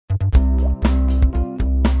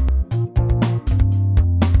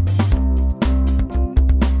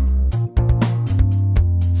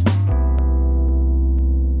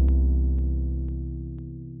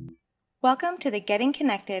Welcome to the Getting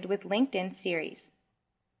Connected with LinkedIn series.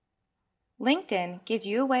 LinkedIn gives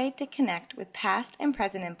you a way to connect with past and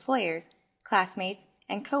present employers, classmates,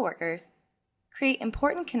 and coworkers, create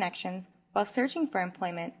important connections while searching for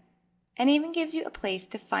employment, and even gives you a place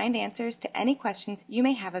to find answers to any questions you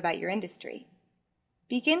may have about your industry.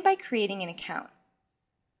 Begin by creating an account.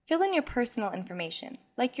 Fill in your personal information,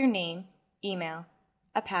 like your name, email,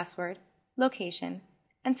 a password, location,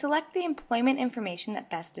 and select the employment information that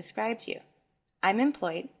best describes you. I'm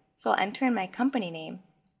employed, so I'll enter in my company name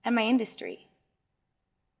and my industry.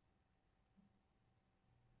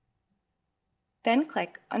 Then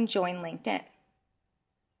click on Join LinkedIn.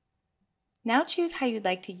 Now choose how you'd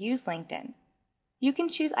like to use LinkedIn. You can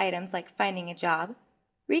choose items like finding a job,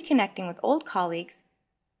 reconnecting with old colleagues,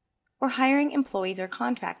 or hiring employees or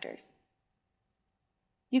contractors.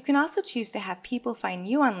 You can also choose to have people find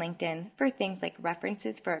you on LinkedIn for things like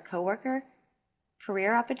references for a coworker,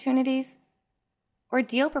 career opportunities, or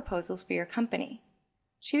deal proposals for your company.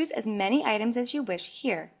 Choose as many items as you wish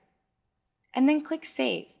here, and then click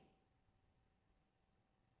Save.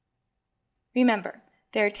 Remember,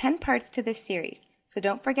 there are 10 parts to this series, so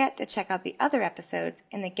don't forget to check out the other episodes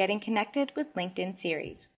in the Getting Connected with LinkedIn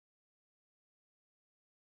series.